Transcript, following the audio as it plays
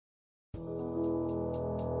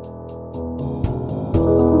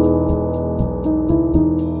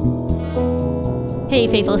Hey,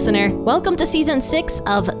 Faith Listener. Welcome to Season 6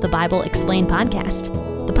 of the Bible Explained podcast,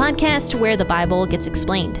 the podcast where the Bible gets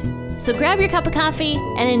explained. So grab your cup of coffee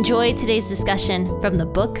and enjoy today's discussion from the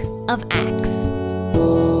book of Acts.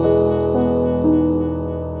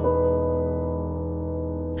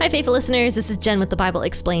 Hi, faithful listeners. This is Jen with the Bible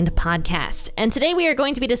Explained podcast. And today we are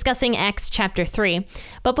going to be discussing Acts chapter 3.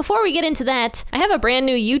 But before we get into that, I have a brand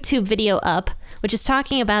new YouTube video up, which is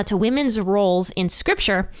talking about women's roles in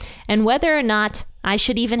Scripture and whether or not I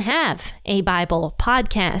should even have a Bible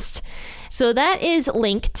podcast. So that is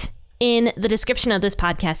linked in the description of this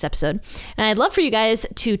podcast episode. And I'd love for you guys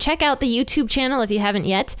to check out the YouTube channel if you haven't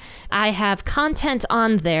yet. I have content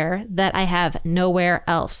on there that I have nowhere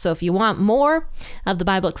else. So if you want more of the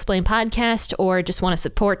Bible Explained podcast or just want to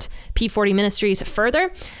support P40 Ministries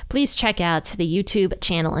further, please check out the YouTube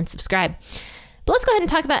channel and subscribe. But let's go ahead and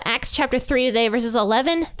talk about Acts chapter 3 today, verses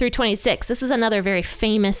 11 through 26. This is another very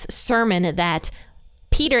famous sermon that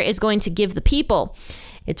Peter is going to give the people.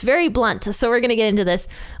 It's very blunt, so we're going to get into this.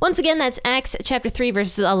 Once again, that's Acts chapter 3,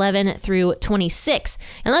 verses 11 through 26.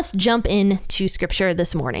 And let's jump into Scripture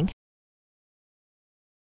this morning.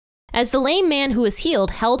 As the lame man who was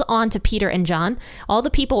healed held on to Peter and John, all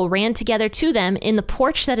the people ran together to them in the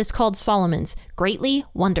porch that is called Solomon's, greatly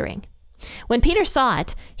wondering. When Peter saw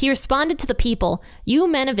it, he responded to the people, "You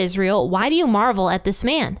men of Israel, why do you marvel at this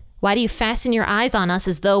man? Why do you fasten your eyes on us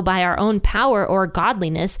as though by our own power or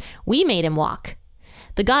godliness we made him walk?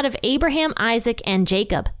 The God of Abraham, Isaac, and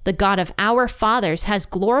Jacob, the God of our fathers, has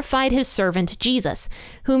glorified his servant Jesus,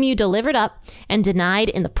 whom you delivered up and denied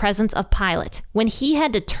in the presence of Pilate, when he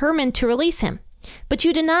had determined to release him. But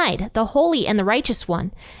you denied the Holy and the Righteous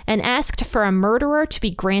One, and asked for a murderer to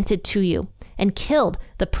be granted to you, and killed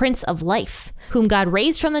the Prince of Life, whom God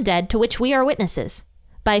raised from the dead, to which we are witnesses.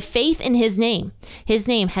 By faith in his name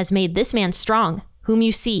has made this man strong, whom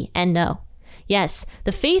you see and know. Yes,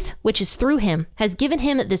 the faith which is through him has given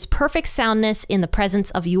him this perfect soundness in the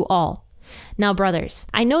presence of you all. Now, brothers,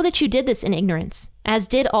 I know that you did this in ignorance, as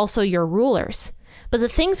did also your rulers. But the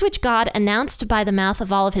things which God announced by the mouth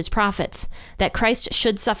of all of his prophets, that Christ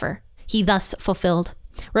should suffer, he thus fulfilled.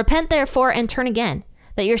 Repent therefore and turn again,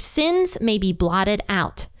 that your sins may be blotted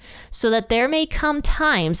out, so that there may come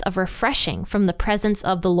times of refreshing from the presence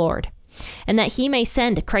of the Lord, and that he may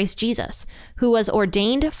send Christ Jesus, who was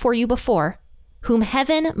ordained for you before, whom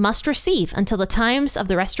heaven must receive until the times of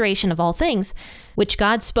the restoration of all things, which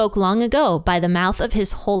God spoke long ago by the mouth of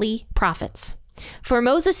his holy prophets. For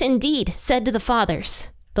Moses indeed said to the fathers,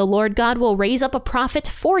 the Lord God will raise up a prophet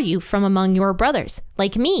for you from among your brothers,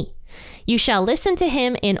 like me. You shall listen to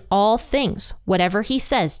him in all things, whatever he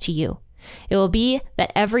says to you. It will be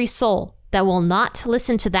that every soul that will not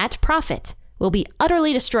listen to that prophet will be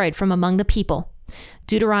utterly destroyed from among the people.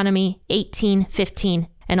 Deuteronomy 18:15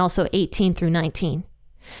 and also 18 through 19.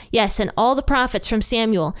 Yes, and all the prophets from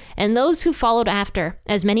Samuel and those who followed after,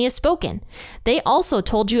 as many have spoken, they also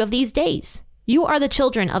told you of these days. You are the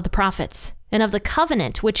children of the prophets, and of the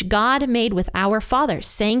covenant which God made with our fathers,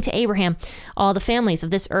 saying to Abraham, all the families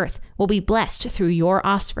of this earth will be blessed through your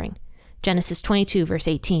offspring. Genesis 22, verse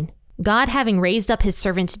 18. God, having raised up his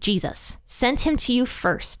servant Jesus, sent him to you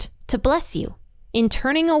first to bless you, in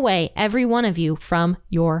turning away every one of you from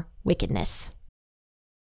your wickedness.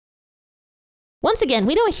 Once again,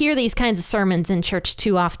 we don't hear these kinds of sermons in church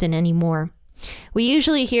too often anymore. We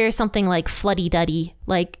usually hear something like fluddy-duddy,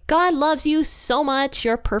 like, God loves you so much,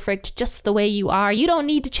 you're perfect just the way you are, you don't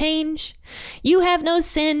need to change, you have no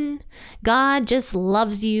sin, God just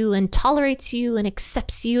loves you and tolerates you and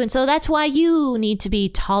accepts you, and so that's why you need to be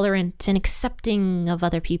tolerant and accepting of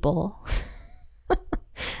other people.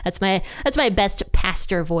 That's my best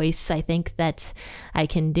pastor voice, I think, that I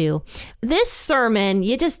can do. This sermon,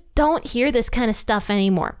 you just don't hear this kind of stuff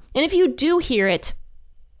anymore. And if you do hear it,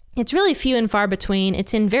 it's really few and far between.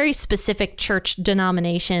 It's in very specific church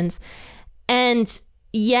denominations. And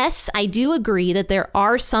yes, I do agree that there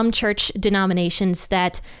are some church denominations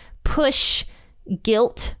that push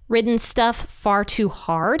guilt-ridden stuff far too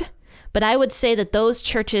hard. But I would say that those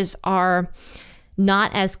churches are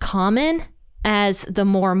not as common as the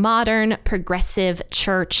more modern, progressive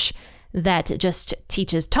church that just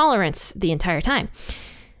teaches tolerance the entire time.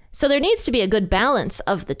 So there needs to be a good balance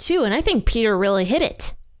of the two. And I think Peter really hit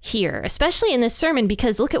it here, especially in this sermon,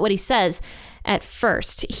 because look at what he says at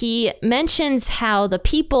first. He mentions how the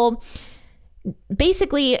people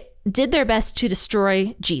basically did their best to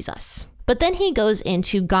destroy Jesus. But then he goes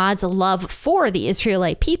into God's love for the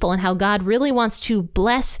Israelite people and how God really wants to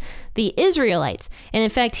bless the Israelites. And in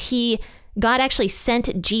fact, God actually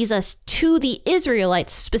sent Jesus to the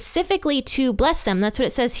Israelites specifically to bless them. That's what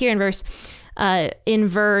it says here in verse in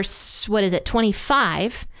verse,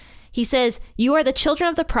 25, he says, "You are the children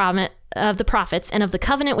of the prophets and of the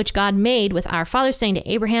covenant which God made with our fathers, saying to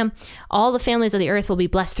Abraham, all the families of the earth will be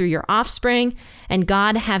blessed through your offspring. And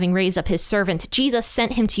God, having raised up his servant Jesus,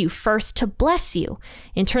 sent him to you first to bless you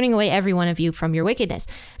in turning away every one of you from your wickedness."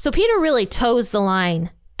 So Peter really toes the line,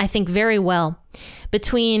 I think, very well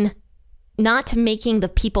between not making the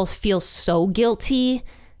people feel so guilty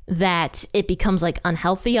that it becomes like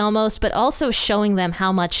unhealthy almost, but also showing them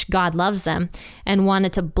how much God loves them and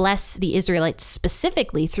wanted to bless the Israelites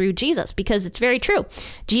specifically through Jesus, because it's very true.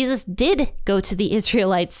 Jesus did go to the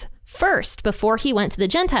Israelites first before he went to the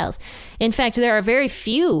Gentiles. In fact, there are very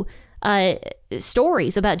few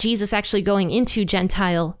stories about Jesus actually going into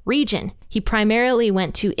Gentile region. He primarily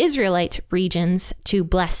went to Israelite regions to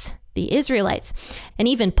bless the Israelites. And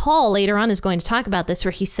even Paul later on is going to talk about this,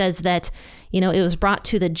 where he says that, it was brought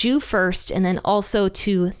to the Jew first and then also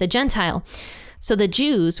to the Gentile. So the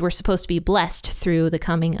Jews were supposed to be blessed through the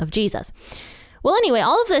coming of Jesus. Well, anyway,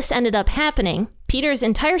 all of this ended up happening. Peter's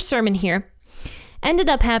entire sermon here ended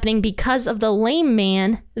up happening because of the lame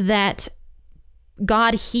man that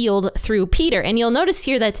God healed through Peter. And you'll notice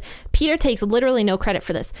here that Peter takes literally no credit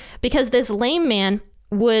for this, because this lame man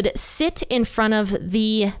would sit in front of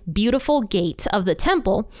the beautiful gate of the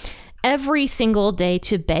temple every single day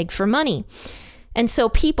to beg for money. And so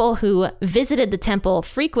people who visited the temple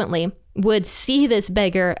frequently would see this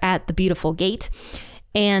beggar at the beautiful gate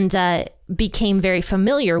and became very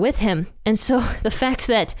familiar with him. And so the fact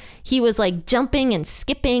that he was like jumping and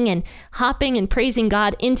skipping and hopping and praising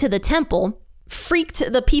God into the temple freaked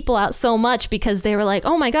the people out so much, because they were like,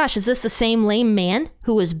 oh my gosh, is this the same lame man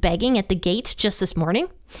who was begging at the gate just this morning?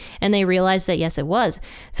 And they realized that, yes, it was.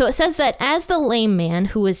 So it says that as the lame man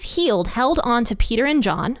who was healed held on to Peter and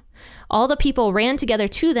John, all the people ran together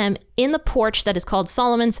to them in the porch that is called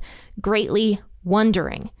Solomon's, greatly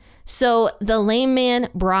wondering. So the lame man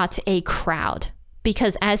brought a crowd,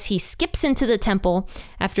 because as he skips into the temple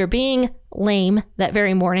after being lame that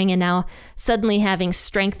very morning and now suddenly having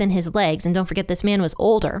strength in his legs, and don't forget this man was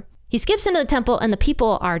older, he skips into the temple and the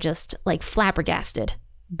people are just like flabbergasted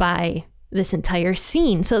by this entire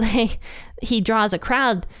scene. So he draws a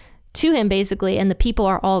crowd to him basically, and the people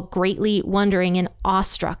are all greatly wondering and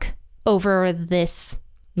awestruck over this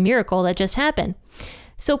miracle that just happened.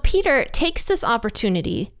 So Peter takes this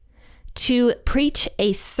opportunity to preach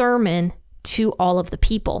a sermon to all of the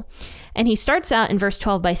people. And he starts out in verse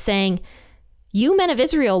 12 by saying, "You men of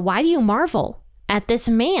Israel, why do you marvel at this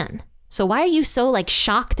man?" So why are you so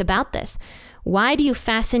shocked about this? Why do you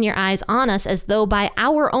fasten your eyes on us as though by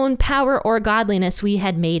our own power or godliness we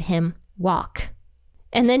had made him walk?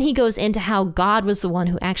 And then he goes into how God was the one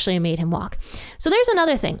who actually made him walk. So there's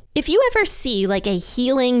another thing. If you ever see a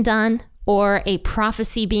healing done or a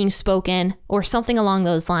prophecy being spoken or something along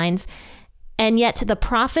those lines, and yet the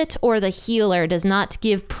prophet or the healer does not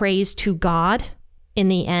give praise to God in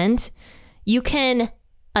the end, you can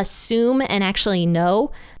assume and actually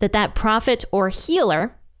know that that prophet or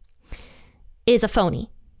healer is a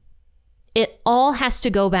phony. It all has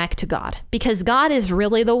to go back to God, because God is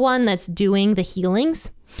really the one that's doing the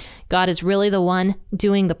healings. God is really the one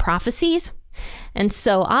doing the prophecies. And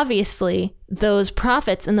so obviously those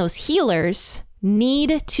prophets and those healers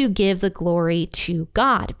need to give the glory to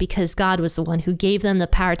God, because God was the one who gave them the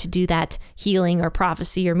power to do that healing or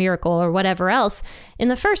prophecy or miracle or whatever else in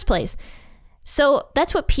the first place. So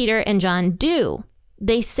that's what Peter and John do.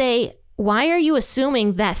 They say, why are you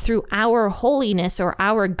assuming that through our holiness or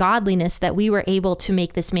our godliness that we were able to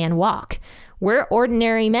make this man walk? We're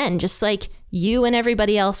ordinary men, just like you and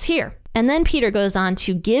everybody else here. And then Peter goes on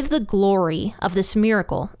to give the glory of this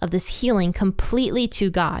miracle, of this healing, completely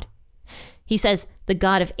to God. He says, "The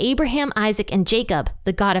God of Abraham, Isaac, and Jacob,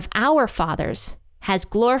 the God of our fathers, has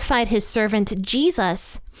glorified his servant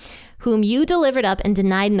Jesus, whom you delivered up and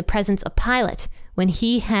denied in the presence of Pilate, when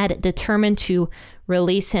he had determined to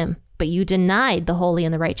release him. But you denied the holy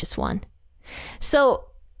and the righteous one." So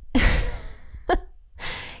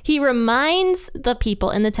he reminds the people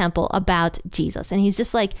in the temple about Jesus. And he's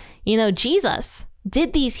just like, Jesus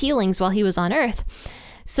did these healings while he was on earth.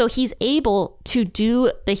 So he's able to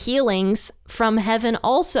do the healings from heaven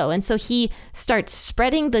also. And so he starts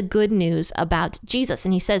spreading the good news about Jesus.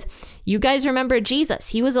 And he says, you guys remember Jesus.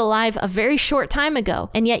 He was alive a very short time ago,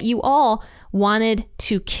 and yet you all wanted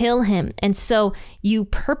to kill him. And so you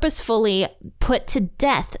purposefully put to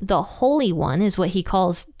death the Holy One, is what he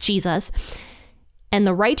calls Jesus, and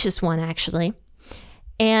the righteous one, actually.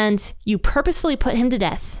 And you purposefully put him to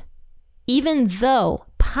death, even though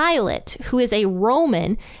Pilate, who is a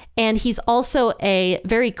Roman, and he's also a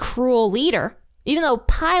very cruel leader, Even though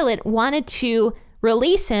Pilate wanted to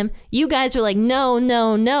release him, you guys are like, no,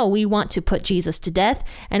 no, no, we want to put Jesus to death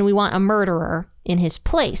and we want a murderer in his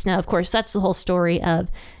place. Now, of course, that's the whole story of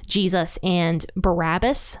Jesus and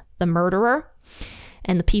Barabbas, the murderer.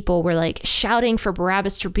 And the people were like shouting for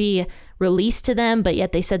Barabbas to be released to them, but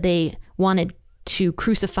yet they said they wanted to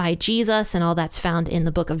crucify Jesus, and all that's found in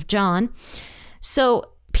the book of John.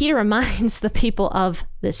 So Peter reminds the people of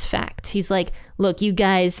this fact. He's like, look, you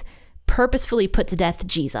guys purposefully put to death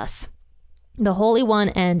Jesus, the Holy One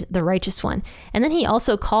and the Righteous One. And then he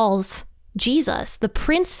also calls Jesus the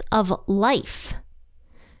Prince of Life.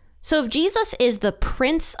 So if Jesus is the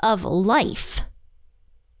Prince of Life,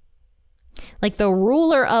 like the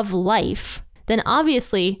ruler of life, then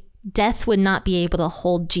obviously death would not be able to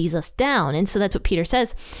hold Jesus down. And so that's what Peter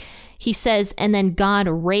says. He says, and then God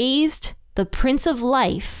raised the Prince of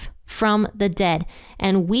Life from the dead,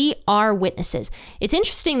 and we are witnesses. It's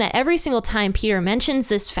interesting that every single time Peter mentions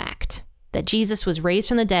this fact, that Jesus was raised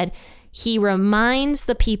from the dead, he reminds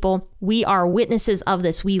the people, we are witnesses of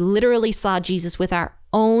this. We literally saw Jesus with our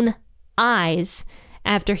own eyes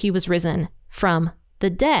after he was risen from the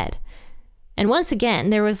dead. And once again,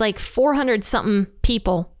 there was like 400 something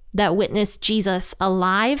people that witnessed Jesus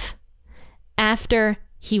alive after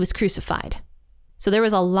he was crucified. So there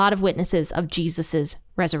was a lot of witnesses of Jesus's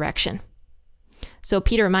resurrection. So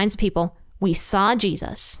Peter reminds people, we saw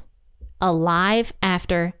Jesus alive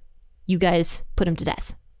after you guys put him to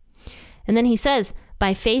death. And then he says,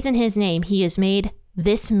 by faith in his name, he has made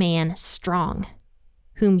this man strong,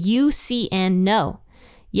 whom you see and know.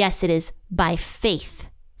 Yes, it is by faith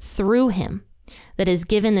through him that is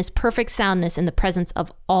given this perfect soundness in the presence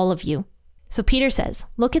of all of you. So Peter says,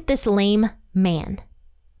 look at this lame man.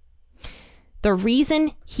 The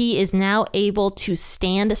reason he is now able to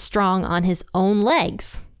stand strong on his own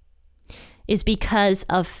legs is because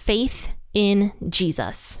of faith in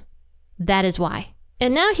Jesus. That is why.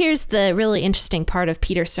 And now here's the really interesting part of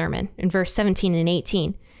Peter's sermon in verse 17 and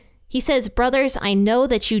 18. He says, brothers, I know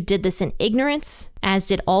that you did this in ignorance, as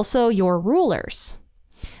did also your rulers.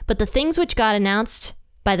 But the things which God announced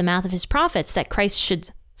by the mouth of his prophets that Christ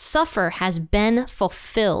should suffer has been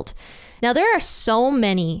fulfilled. Now, there are so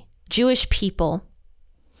many Jewish people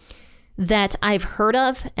that I've heard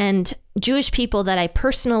of and Jewish people that I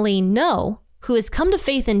personally know who has come to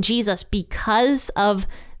faith in Jesus because of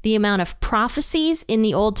the amount of prophecies in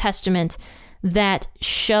the Old Testament that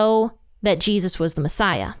show that Jesus was the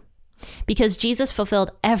Messiah. Because Jesus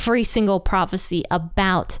fulfilled every single prophecy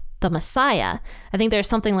about the Messiah. I think there's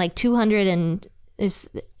something like 200 and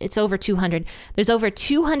it's over 200. There's over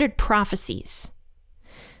 200 prophecies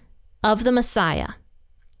of the Messiah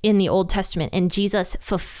in the Old Testament, and Jesus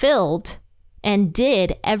fulfilled and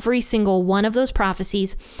did every single one of those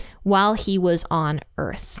prophecies while he was on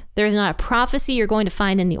earth. There's not a prophecy you're going to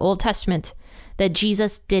find in the Old Testament that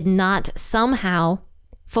Jesus did not somehow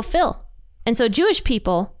fulfill. And so Jewish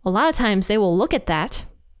people, a lot of times they will look at that,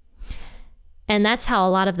 and that's how a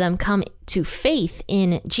lot of them come to faith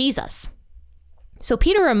in Jesus. So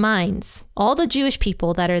Peter reminds all the Jewish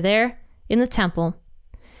people that are there in the temple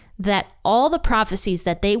that all the prophecies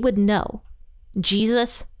that they would know,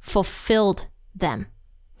 Jesus fulfilled them.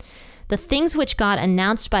 The things which God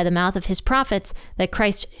announced by the mouth of his prophets that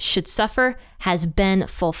Christ should suffer has been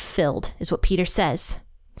fulfilled, is what Peter says.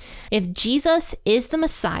 If Jesus is the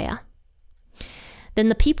Messiah, then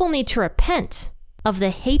the people need to repent of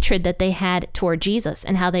the hatred that they had toward Jesus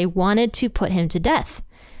and how they wanted to put him to death.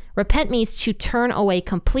 Repent means to turn away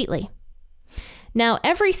completely. Now,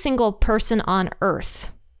 every single person on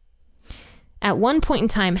earth at one point in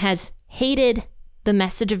time has hated the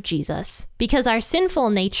message of Jesus because our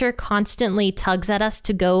sinful nature constantly tugs at us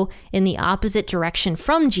to go in the opposite direction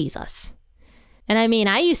from Jesus. And I mean,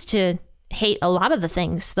 I used to hate a lot of the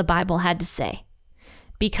things the Bible had to say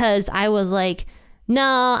because I was like,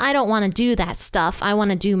 no, I don't want to do that stuff. I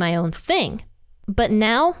want to do my own thing. But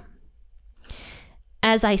now,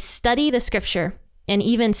 as I study the scripture and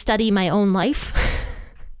even study my own life,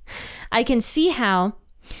 I can see how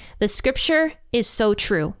the scripture is so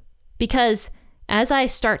true, because as I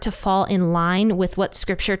start to fall in line with what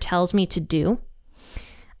scripture tells me to do,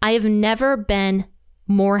 I have never been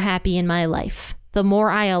more happy in my life the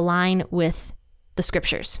more I align with the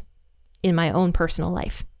scriptures in my own personal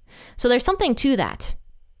life. So there's something to that.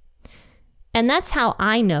 And that's how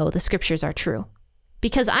I know the scriptures are true,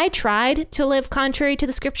 because I tried to live contrary to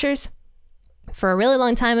the scriptures for a really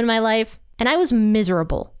long time in my life, and I was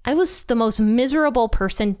miserable. I was the most miserable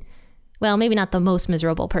person. Well, maybe not the most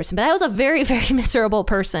miserable person, but I was a very, very miserable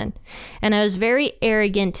person. And I was very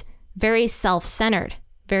arrogant, very self-centered,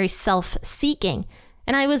 very self-seeking.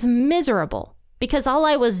 And I was miserable because all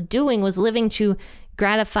I was doing was living to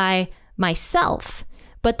gratify myself.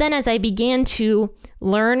 But then as I began to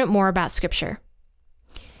learn more about Scripture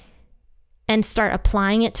and start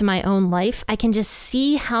applying it to my own life, I can just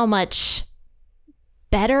see how much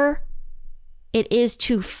better it is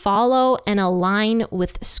to follow and align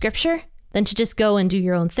with Scripture than to just go and do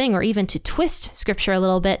your own thing, or even to twist Scripture a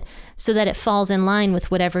little bit so that it falls in line with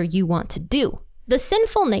whatever you want to do. The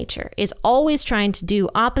sinful nature is always trying to do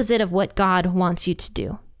opposite of what God wants you to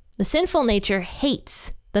do. The sinful nature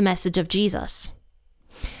hates the message of Jesus.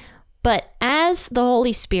 But as the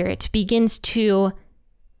Holy Spirit begins to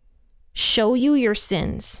show you your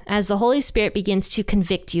sins, as the Holy Spirit begins to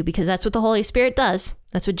convict you, because that's what the Holy Spirit does.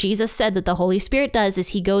 That's what Jesus said that the Holy Spirit does, is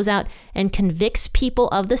he goes out and convicts people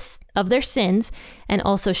of their sins and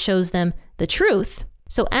also shows them the truth.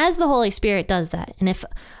 So as the Holy Spirit does that, and if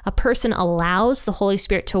a person allows the Holy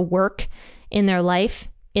Spirit to work in their life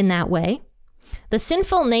in that way, the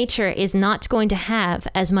sinful nature is not going to have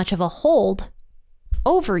as much of a hold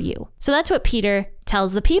over you. So that's what Peter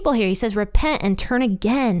tells the people here. He says, repent and turn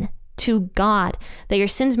again to God, that your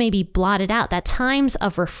sins may be blotted out, that times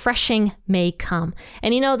of refreshing may come.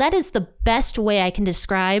 And that is the best way I can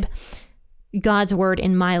describe God's word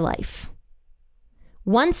in my life.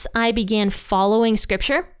 Once I began following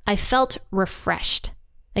Scripture, I felt refreshed.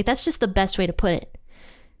 That's just the best way to put it.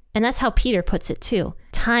 And that's how Peter puts it too.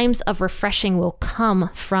 Times of refreshing will come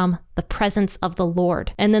from the presence of the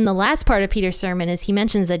Lord. And then the last part of Peter's sermon is he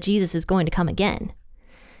mentions that Jesus is going to come again.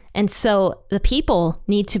 And so the people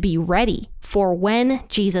need to be ready for when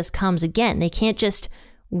Jesus comes again. They can't just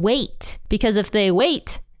wait, because if they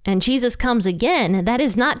wait and Jesus comes again, that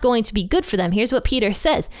is not going to be good for them. Here's what Peter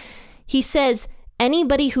says. He says,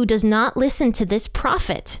 anybody who does not listen to this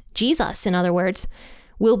prophet, Jesus, in other words,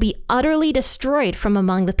 will be utterly destroyed from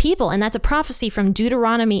among the people. And that's a prophecy from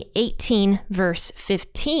Deuteronomy 18, verse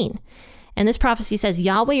 15. And this prophecy says,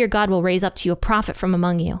 Yahweh your God will raise up to you a prophet from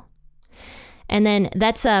among you. And then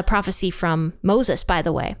that's a prophecy from Moses, by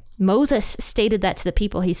the way. Moses stated that to the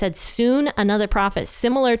people. He said, soon another prophet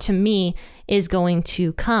similar to me is going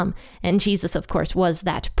to come. And Jesus, of course, was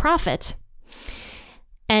that prophet.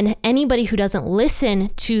 And anybody who doesn't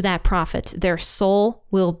listen to that prophet, their soul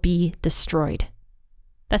will be destroyed.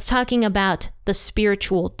 That's talking about the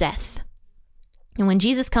spiritual death. And when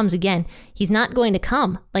Jesus comes again, he's not going to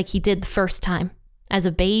come like he did the first time, as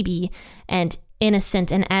a baby and innocent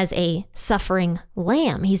and as a suffering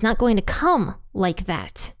lamb. He's not going to come like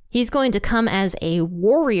that. He's going to come as a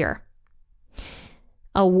warrior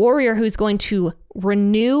who's going to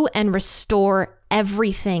renew and restore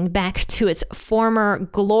everything back to its former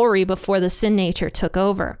glory before the sin nature took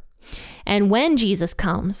over. And when Jesus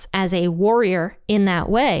comes as a warrior in that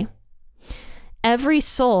way, every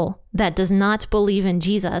soul that does not believe in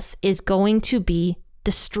Jesus is going to be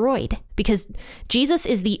destroyed, because Jesus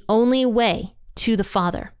is the only way to the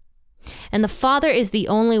Father. And the Father is the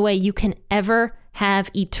only way you can ever have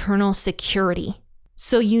eternal security.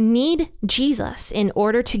 So you need Jesus in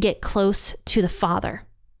order to get close to the Father.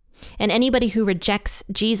 And anybody who rejects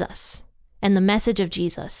Jesus and the message of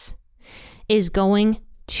Jesus is going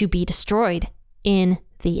to be destroyed in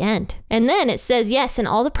the end. And then it says, yes, and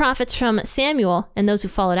all the prophets from Samuel and those who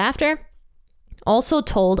followed after also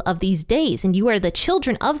told of these days, and you are the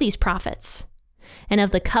children of these prophets, and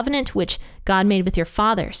of the covenant which God made with your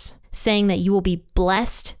fathers, saying that you will be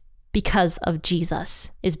blessed because of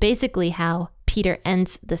Jesus, is basically how Peter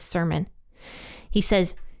ends this sermon. He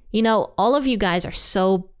says, all of you guys are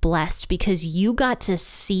so blessed because you got to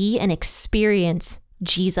see and experience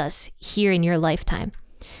Jesus here in your lifetime.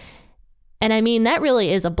 And I mean, that really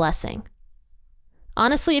is a blessing.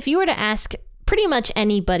 Honestly, if you were to ask pretty much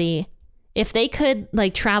anybody if they could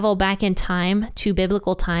travel back in time to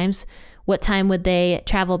biblical times, what time would they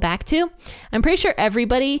travel back to? I'm pretty sure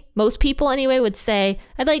everybody, most people anyway, would say,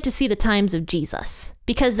 I'd like to see the times of Jesus,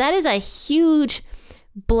 because that is a huge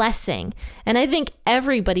blessing. And I think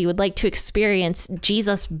everybody would like to experience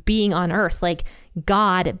Jesus being on earth, like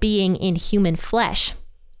God being in human flesh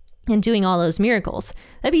and doing all those miracles.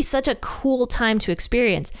 That'd be such a cool time to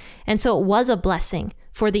experience. And so it was a blessing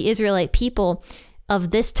for the Israelite people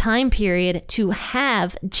of this time period to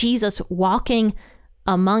have Jesus walking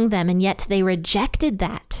among them, and yet they rejected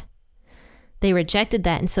that. They rejected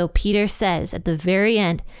that. And so Peter says at the very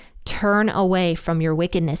end, turn away from your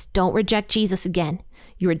wickedness. Don't reject Jesus again.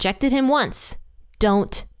 You rejected him once.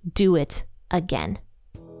 Don't do it again.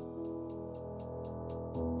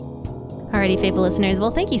 All Alrighty, faithful listeners. Well,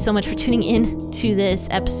 thank you so much for tuning in to this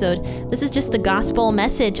episode. This is just the gospel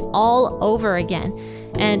message all over again.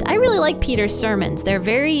 And I really like Peter's sermons. They're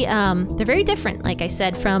very different, like I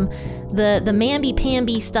said, from the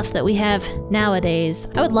mamby-pamby stuff that we have nowadays.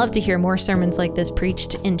 I would love to hear more sermons like this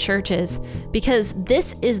preached in churches, because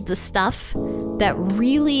this is the stuff that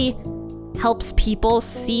really helps people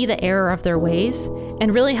see the error of their ways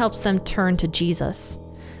and really helps them turn to Jesus.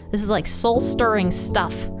 This is like soul-stirring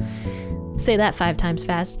stuff. Say that 5 times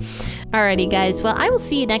fast. Alrighty, guys. Well, I will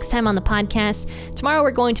see you next time on the podcast. Tomorrow we're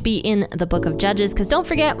going to be in the book of Judges, because don't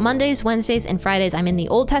forget, Mondays, Wednesdays, and Fridays I'm in the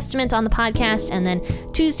Old Testament on the podcast, and then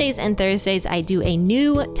Tuesdays and Thursdays I do a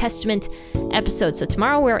New Testament episode. So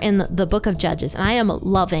tomorrow we're in the book of Judges, and I am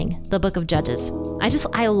loving the book of Judges.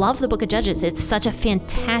 I love the book of Judges. It's such a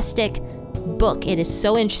fantastic book. It is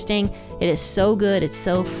so interesting. It is so good. It's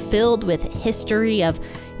so filled with history of,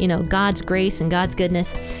 God's grace and God's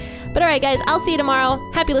goodness. But all right, guys, I'll see you tomorrow.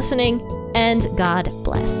 Happy listening, and God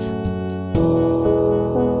bless.